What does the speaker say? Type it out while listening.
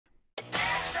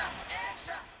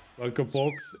Welcome,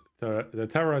 folks, to the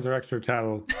Terroriser Extra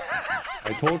channel.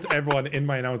 I told everyone in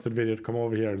my announcement video to come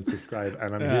over here and subscribe,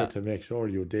 and I'm here to make sure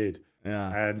you did.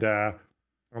 Yeah. And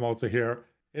I'm also here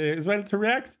as well to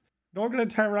react. Nogla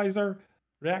and Terroriser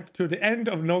react to the end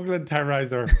of Nogla and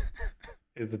Terroriser.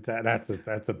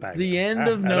 That's a bang. The end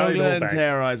of Nogla and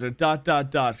Terroriser. ...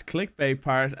 Clickbait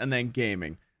part and then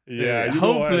gaming. Yeah.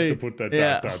 Hopefully. Put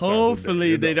that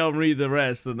Hopefully they don't read the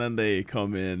rest and then they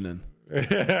come in and.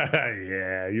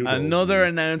 Yeah, another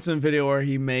announcement video where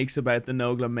he makes about the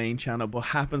Nogla main channel, but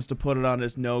happens to put it on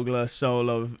his Nogla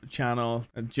solo channel,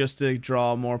 just to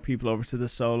draw more people over to the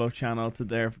solo channel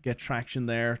to get traction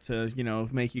there, to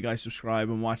make you guys subscribe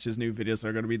and watch his new videos that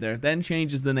are going to be there. Then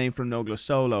changes the name from Nogla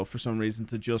Solo for some reason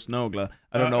to just Nogla.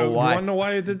 I don't know why. You want to know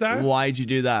why I did that? Why'd you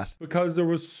do that? Because there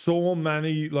was so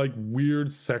many like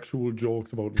weird sexual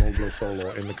jokes about Nogla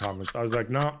Solo in the comments. I was like,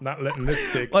 no, not letting this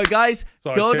stick. Well, guys,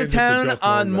 so go to town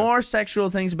on more sexual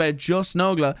things about just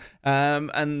Nogla,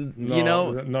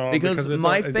 because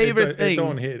my favorite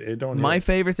thing, my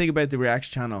favorite thing about the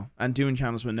reaction channel and doing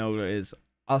channels with Nogla is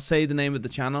I'll say the name of the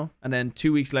channel, and then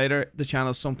 2 weeks later the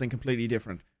channel's something completely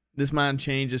different. This man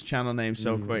changes channel names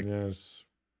so quick. Yes,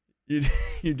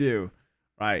 you do,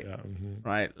 right? Yeah,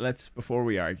 right. Before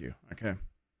we argue, okay.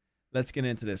 Let's get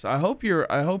into this. I hope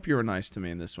you're nice to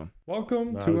me in this one.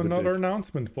 Welcome to another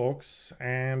announcement, folks.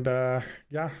 And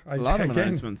yeah, a lot of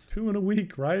announcements. 2 in a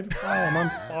week, right? Oh, I'm on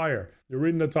fire. You're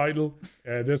reading the title.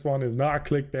 This one is not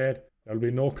clickbait. There'll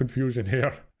be no confusion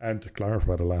here. And to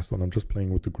clarify the last one, I'm just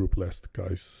playing with the group list,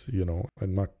 guys.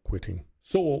 I'm not quitting.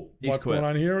 So what's going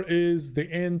on here is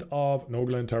the end of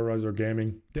Nogla and Terroriser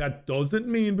Gaming. That doesn't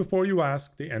mean, before you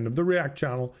ask, the end of the React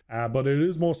channel, but it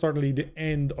is most certainly the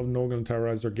end of Nogla and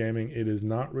Terroriser Gaming. It is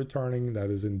not returning. That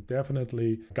is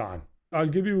indefinitely gone. I'll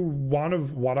give you one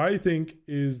of what I think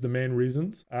is the main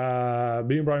reasons. Me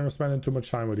and Brian are spending too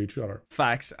much time with each other.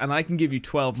 Facts. And I can give you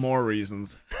 12 more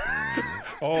reasons.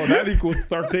 Oh, that equals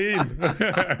 13. Did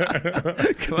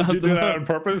you do that on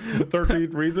purpose? The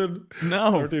 13th reason?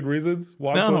 No. 13 reasons?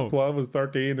 1 plus 12 is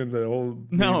 13, and the whole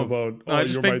thing about, oh,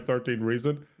 you're my 13th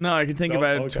reason? No, I can think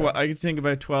about I can think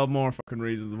about 12 more fucking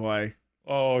reasons why.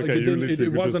 Oh, okay. Like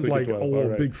it wasn't like,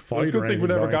 right. Big fight. It's a good thing we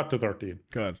never got to 13.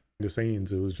 Good. The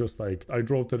scenes, it was just like, I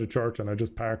drove to the church and I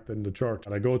just parked in the church,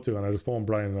 and I just phoned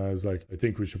Brian and I was like, I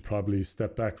think we should probably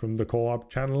step back from the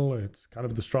co-op channel. It's kind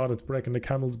of the straw that's breaking the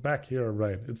camel's back here,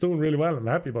 Brian. It's doing really well. I'm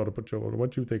happy about it, but what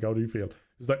do you think? How do you feel?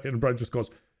 And Brian just goes,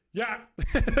 yeah.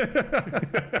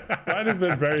 Brian has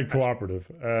been very cooperative.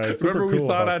 Remember we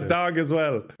saw that dog as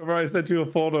well. Remember I sent you a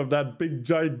photo of that big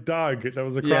giant dog that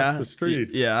was across the street.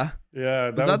 Yeah.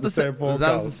 Yeah, that was the same phone call.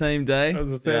 That was the same day? That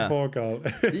was the same phone call.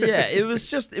 Yeah, it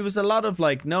was a lot of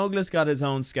like, Nogla's got his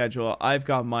own schedule, I've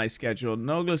got my schedule,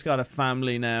 Nogla's got a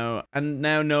family now, and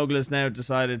now Nogla's now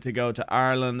decided to go to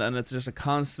Ireland, and it's just a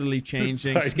constantly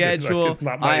changing schedule.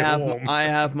 Like I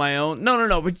have my own.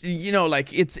 No, but like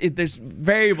there's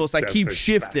variables that keep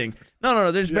shifting.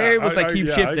 No, there's variables that keep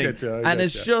shifting, and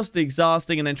it's just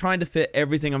exhausting. And then trying to fit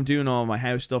everything, I'm doing all my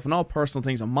house stuff and all personal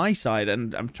things on my side,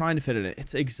 and I'm trying to fit it in.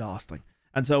 It's exhausting.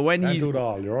 And so when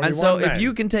if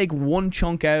you can take one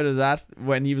chunk out of that,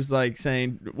 when he was like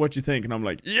saying, "What you think?" and I'm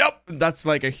like, "Yep," that's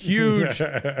like a huge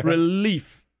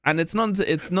relief. And it's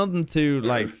nothing to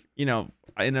like, in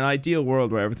an ideal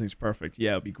world where everything's perfect,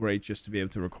 yeah, it'd be great just to be able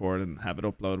to record and have it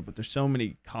uploaded. But there's so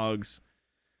many cogs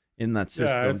in that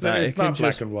system it's not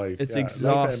black and white. It's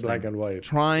exhausting. Black and white.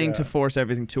 Trying to force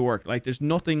everything to work. Like there's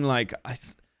nothing like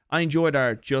I enjoyed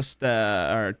our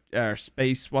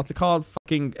space. What's it called?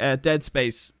 Fucking Dead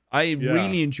Space. I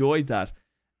really enjoyed that.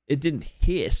 It didn't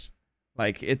hit.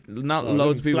 Like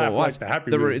loads of people watched. Like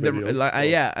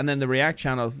the and then the React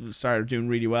channel started doing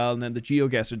really well, and then the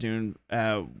GeoGuests are doing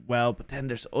well. But then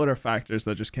there's other factors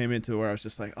that just came into where I was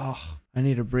just like, oh, I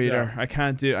need a breather. I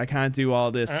can't do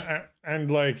all this.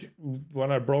 And like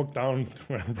when I broke down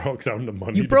the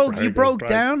money. You broke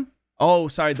down? Oh,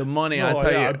 sorry, the money.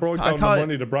 I broke down the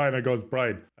money to Brian. I goes,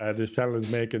 Brian, this channel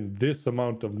is making this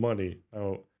amount of money.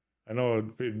 Now, I know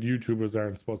YouTubers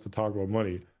aren't supposed to talk about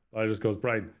money. I just goes,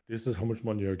 Brian, this is how much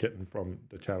money you're getting from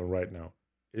the channel right now.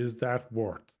 Is that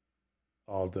worth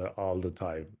all the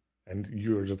time? And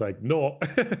you were just like, no.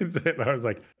 And I was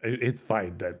like, it's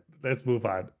fine then. Let's move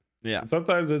on. Yeah. And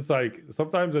sometimes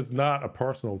it's not a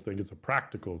personal thing, it's a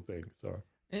practical thing. So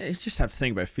you just have to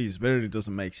think about feasibility. It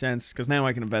doesn't make sense because now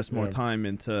I can invest more time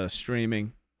into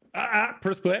streaming.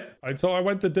 Press play. So I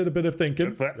went and did a bit of thinking.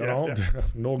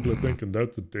 Nogla thinking,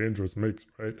 that's a dangerous mix,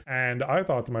 right? And I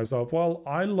thought to myself, well,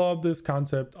 I love this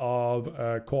concept of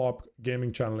a co-op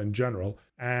gaming channel in general.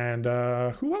 And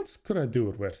who else could I do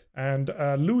it with? And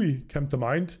Louis came to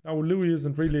mind. Now Louis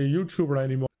isn't really a YouTuber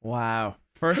anymore. Wow.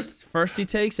 First he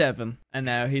takes Evan, and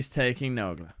now he's taking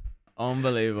Nogla.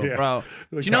 Unbelievable, bro.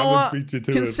 Do you know what?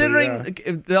 Considering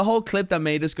the whole clip that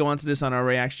made us go onto this on our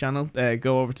Reacts channel,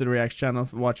 go over to the Reacts channel,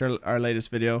 watch our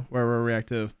latest video where we're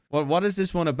reactive. What is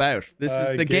this one about? This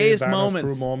is the gayest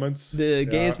moments. The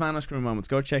gayest Vanish Crew moments.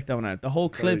 Go check that one out. The whole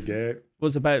clip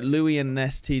was about Louis and an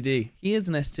STD. He is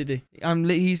an STD.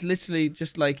 He's literally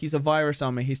just like, he's a virus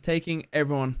on me. He's taking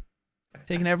everyone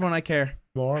I care.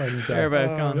 Care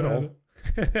about. You know.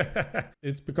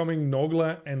 It's becoming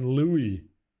Nogla and Louis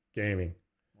gaming.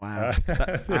 Wow.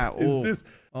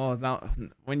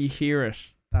 When you hear it,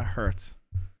 that hurts.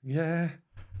 Yeah.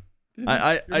 You're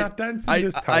not dancing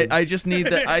this time. I just need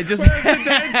that. Where's the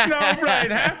dance now,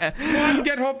 right? Huh? Come on,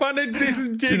 get up on it,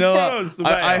 little jig, you know what?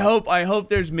 I hope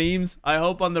there's memes. I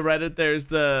hope on the Reddit there's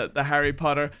the Harry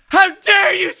Potter. How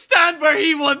dare you stand where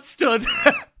he once stood?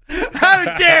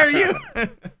 How dare you?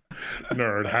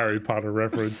 Nerd Harry Potter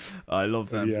reference. I love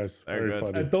them. Yes, very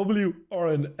funny. A W or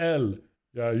an L?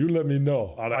 Yeah, you let me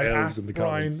know. I asked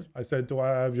Brian, I said, do I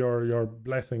have your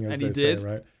blessing, as they say,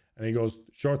 right? And he goes,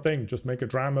 sure thing, just make a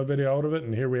drama video out of it,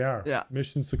 and here we are. Yeah.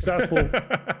 Mission successful.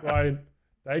 Brian,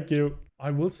 thank you.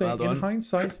 I will say, in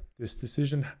hindsight, this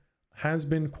decision has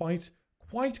been quite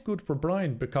good for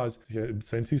Brian, because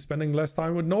since he's spending less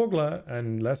time with Nogla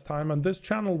and less time on this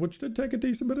channel, which did take a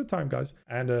decent bit of time, guys,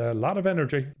 and a lot of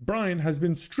energy, Brian has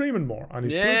been streaming more on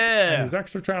his Twitch and his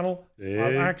extra channel.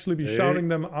 I'll actually be shouting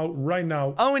them out right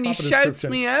now. Oh, and he shouts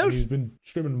me out? He's been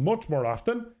streaming much more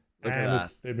often. And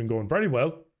they've been going very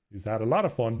well. He's had a lot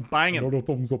of fun. Banging. Another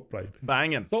thumbs up, right?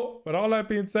 Banging. So, with all that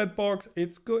being said, folks,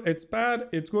 it's good. It's bad.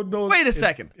 It's good. No, wait a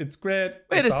second. It's great.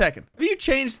 Wait a second. Have you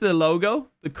changed the logo?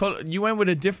 The color. You went with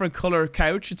a different color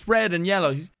couch. It's red and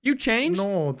yellow. You changed?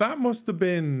 No, that must have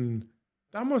been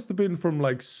from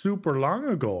like super long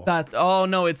ago. Oh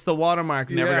no, it's the watermark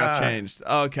never got changed.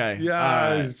 Okay.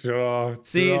 Yeah, right. Sure.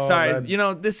 See, sorry. Man. You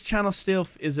know, this channel still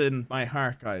is in my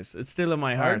heart, guys. It's still in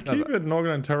my heart. Keep it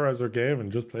Nogla and Terroriser game and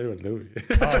just play with Louis. Oh,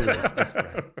 yeah, that's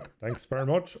great. Thanks very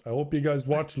much. I hope you guys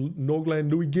watch Nogla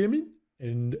and Louis gaming,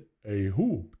 and I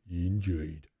hope you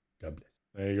enjoyed. God bless.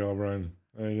 There you go, Brian.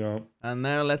 There you go. And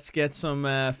now let's get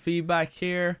some feedback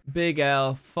here. Big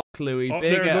L, fuck Louis. Big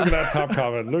there, L. Look at that top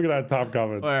comment. Look at that top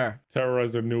comment. Where?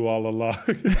 Terroriser knew all along.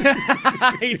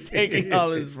 He's taking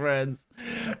all his friends.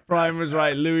 Brian was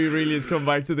right. Louis really has come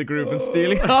back to the group and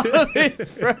stealing all of his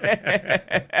friends.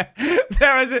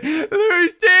 Terroriser, Louis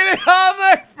stealing all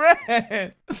my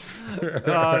friends.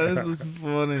 Oh, this is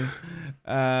funny.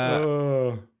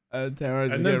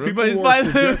 Terroriser and then replaced by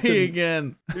Louis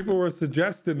again. People were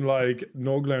suggesting like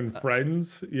Nogla and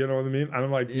Friends, you know what I mean? And I'm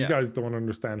like, you guys don't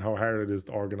understand how hard it is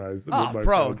to organize. Oh,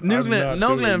 bro,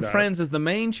 Nogla and Friends is the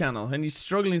main channel, and he's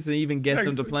struggling to even get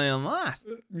them to play on that.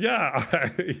 Yeah,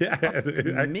 yeah,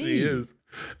 it actually is.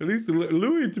 At least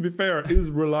Louis, to be fair,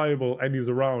 is reliable and he's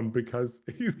around because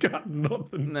he's got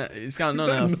nothing. No, he's got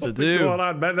nothing else to do. Going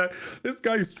on, man. This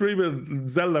guy's streaming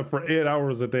Zelda for 8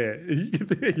 hours a day.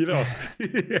 You know,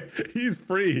 he's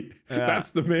free. Yeah.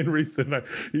 That's the main reason.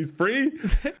 He's free,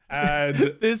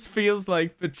 and this feels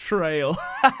like betrayal.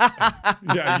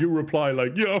 Yeah, you reply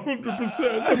like, yeah,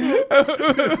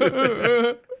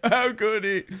 100%. How could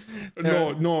he?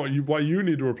 No. What you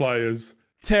need to reply is,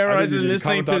 Terroriser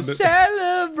listening to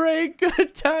celebrate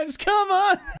good times. Come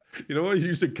on. You know what?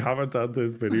 You should comment on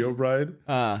this video, Brian.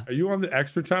 Are you on the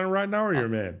extra channel right now, or your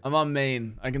main? I'm on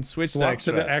main. I can switch to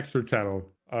extra. To the extra channel.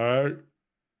 All right.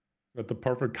 Got the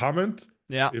perfect comment.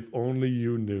 Yeah. If only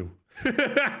you knew.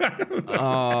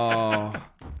 Oh.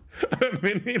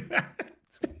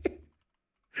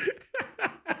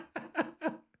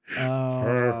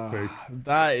 Perfect.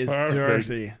 That is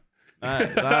dirty.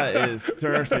 That is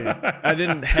dirty. I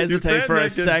didn't hesitate for a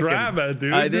second. Drama,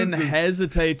 dude. I didn't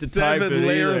hesitate to type it. 7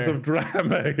 layers of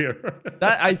drama here.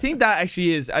 I think that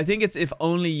actually is. I think it's if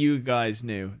only you guys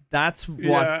knew. That's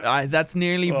what. That's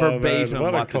nearly verbatim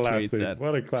what the tweet said.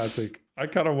 What a classic. I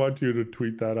kind of want you to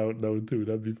tweet that out now too.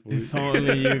 That'd be funny. If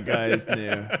only you guys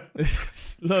knew.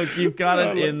 Look, you've got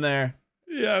it in there.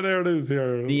 Yeah, there it is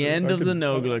here. The end of the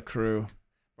Nogla crew.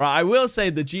 Right, I will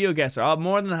say the GeoGuessr. I'll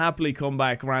more than happily come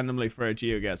back randomly for a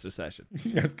GeoGuessr session.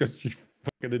 That's because you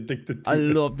fucking addicted to I it.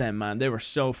 love them, man. They were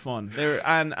so fun. They were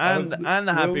and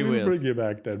the Happy We'll Wheels. bring you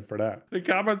back then for that. The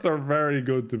comments are very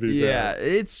good, to be Yeah, fair.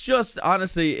 it's just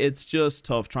honestly, it's just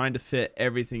tough trying to fit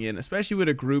everything in, especially with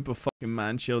a group of fucking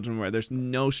man children where there's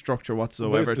no structure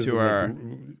whatsoever This to isn't our. like,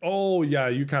 oh yeah,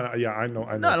 you kind of I know.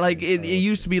 Not like it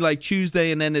used to be like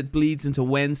Tuesday and then it bleeds into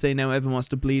Wednesday. Now everyone wants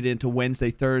to bleed into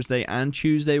Wednesday, Thursday, and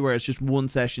Tuesday, where it's just one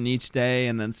session each day,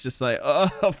 and then it's just like,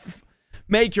 oh,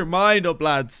 make your mind up,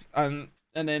 lads, and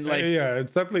then like yeah,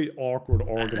 it's definitely awkward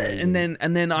organizing.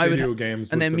 And then I would games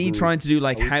and then me trying to do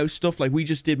like house stuff. Like we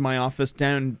just did my office.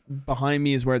 Down behind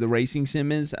me is where the racing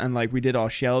sim is, and like we did all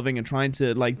shelving and trying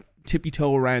to like tippy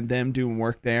toe around them doing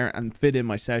work there and fit in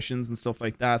my sessions and stuff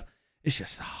like that. It's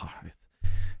just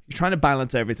you're trying to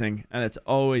balance everything, and it's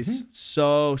always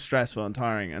so stressful and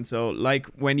tiring. And so like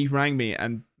when you rang me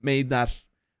and made that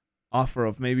offer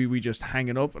of maybe we just hang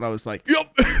it up, and I was like,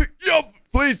 yup,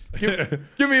 please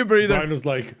give me a breather. Brian was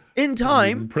like, in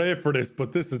time, pray for this,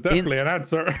 but this is definitely an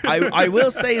answer. I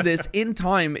will say this, in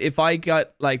time, if I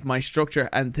got like my structure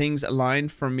and things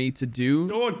aligned for me to do.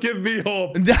 Don't give me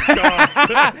hope.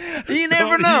 You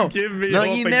never know. Give me no,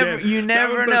 hope you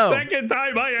never know. The second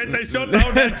time I had to shut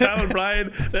down that channel,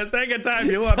 Brian. The second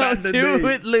time you abandoned me. Do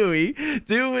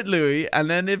it with Louis, and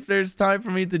then if there's time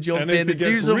for me to jump in and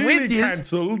do some really with you,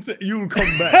 cancelled, you'll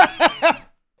come back.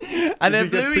 And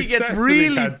if Louis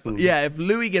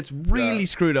gets really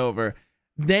screwed over,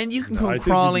 then you can come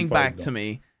crawling back to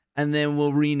me, and then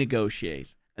we'll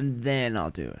renegotiate, and then I'll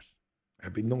do it.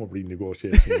 There'd be no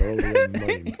renegotiation. They're all in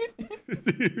mind.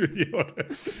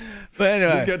 But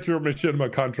anyway, you get your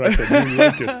machinima contract and you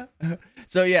like it.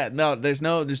 So yeah, no, there's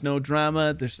no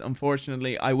drama. There's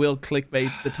unfortunately, I will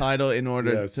clickbait the title in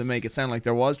order to make it sound like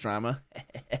there was drama.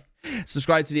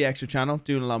 Subscribe to the extra channel,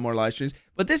 doing a lot more live streams.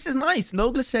 But this is nice.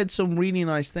 Nogla said some really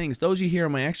nice things. Those you hear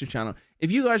on my extra channel.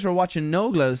 If you guys were watching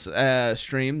Nogla's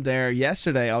stream there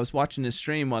yesterday, I was watching his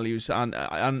stream while he was on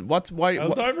what's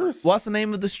the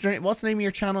name of the stream? What's the name of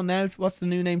your channel now? What's the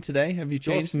new name today? Have you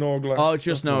changed? Just Nogla. Oh,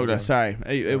 just Nogla. Sorry.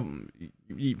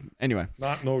 Anyway.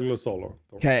 Not Nogla solo.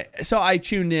 Okay, so I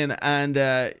tuned in and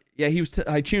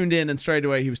I tuned in and straight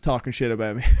away he was talking shit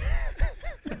about me.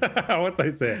 What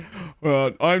they say?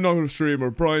 Well, I'm not a streamer.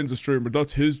 Brian's a streamer.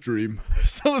 That's his dream.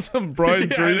 So some Brian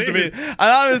dreams to me, and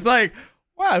I was like,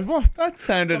 "Wow, that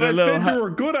sounded a little." I said you were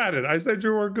good at it. I said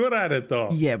you were good at it,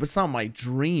 though. Yeah, but it's not my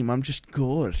dream. I'm just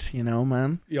good,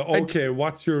 man. Yeah. Okay.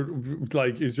 What's your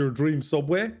Is your dream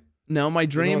Subway? No, my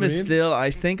dream is still.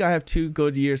 I think I have 2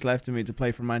 good years left in me to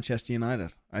play for Manchester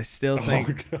United. I still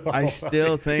think. Yeah,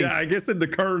 I guess in the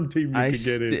current team you could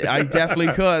get in. I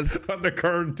definitely could. On the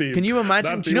current team. Can you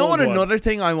imagine? Do you know what another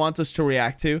thing I want us to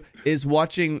react to is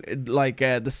watching like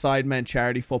the Sidemen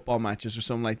charity football matches or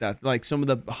something like that. Like some of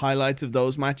the highlights of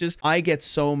those matches. I get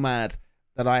so mad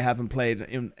that I haven't played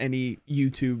in any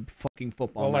YouTube fucking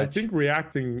football match. Well, I think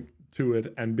reacting to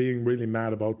it and being really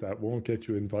mad about that won't get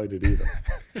you invited either.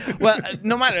 Well,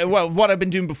 no matter what I've been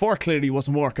doing before clearly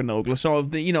wasn't working, Nogla, so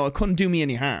it couldn't do me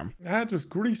any harm. Just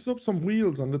grease up some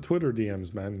wheels on the Twitter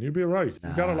DMs, man. You'll be alright.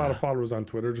 You've got a lot of followers on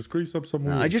Twitter. Just grease up some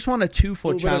wheels. I just want a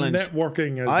 2-foot challenge.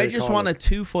 Networking, I just want a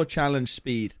 2-foot challenge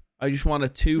speed. I just want a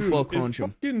 2-foot crunch. If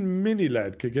fucking Mini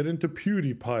Lad could get into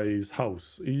PewDiePie's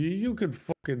house, you could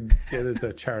fucking get into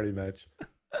a charity match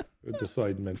with the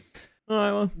Sidemen.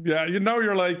 Well. Yeah,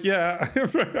 you're like, yeah, I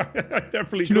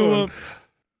definitely could. Know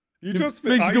you just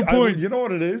makes a good point. You know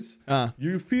what it is?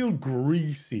 You feel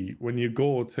greasy when you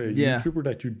go to a YouTuber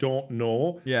that you don't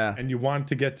know, and you want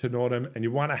to get to know them, and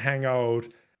you want to hang out,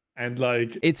 and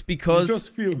like it's because you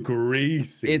just feel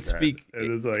greasy. It's like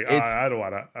I don't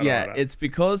want to. It's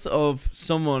because of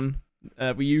someone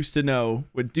we used to know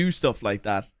would do stuff like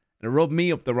that, and it rubbed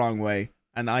me up the wrong way,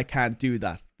 and I can't do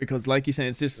that because, like you said,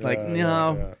 it's just like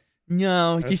no.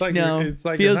 No, just no. It's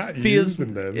like feels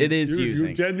them. It is using.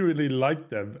 You genuinely like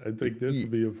them. I think this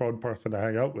would be a fun person to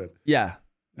hang out with. Yeah.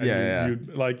 You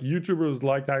like YouTubers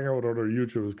like to hang out with other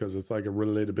YouTubers because it's like a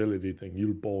relatability thing.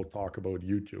 You'll both talk about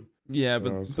YouTube. Yeah,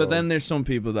 but then there's some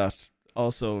people that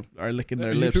also are licking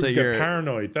their lips at your...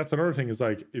 paranoid. That's another thing. Is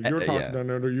like if you're talking to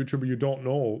another YouTuber you don't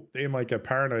know, they might get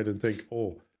paranoid and think,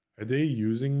 "Oh, are they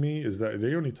using me? Are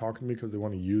they only talking to me because they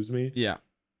want to use me?" Yeah.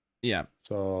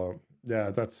 So.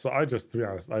 Yeah, to be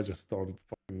honest, I just don't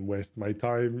fucking waste my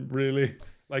time, really.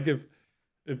 Like,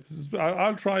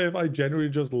 I'll try if I genuinely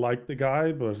just like the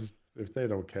guy, but if they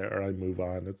don't care, I move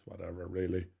on. It's whatever,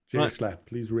 really. Jay Schlatt,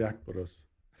 please react with us.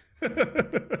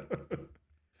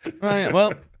 Right,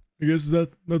 well, I guess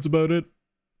that's about it.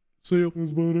 See you.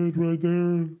 That's about it right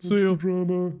there. See you.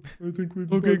 Drama. I think we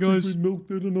guys. milked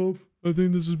it enough. I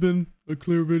think this has been a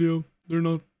clear video. They're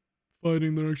not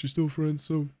fighting. They're actually still friends.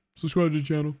 So subscribe to the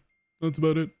channel. That's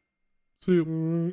about it. See you.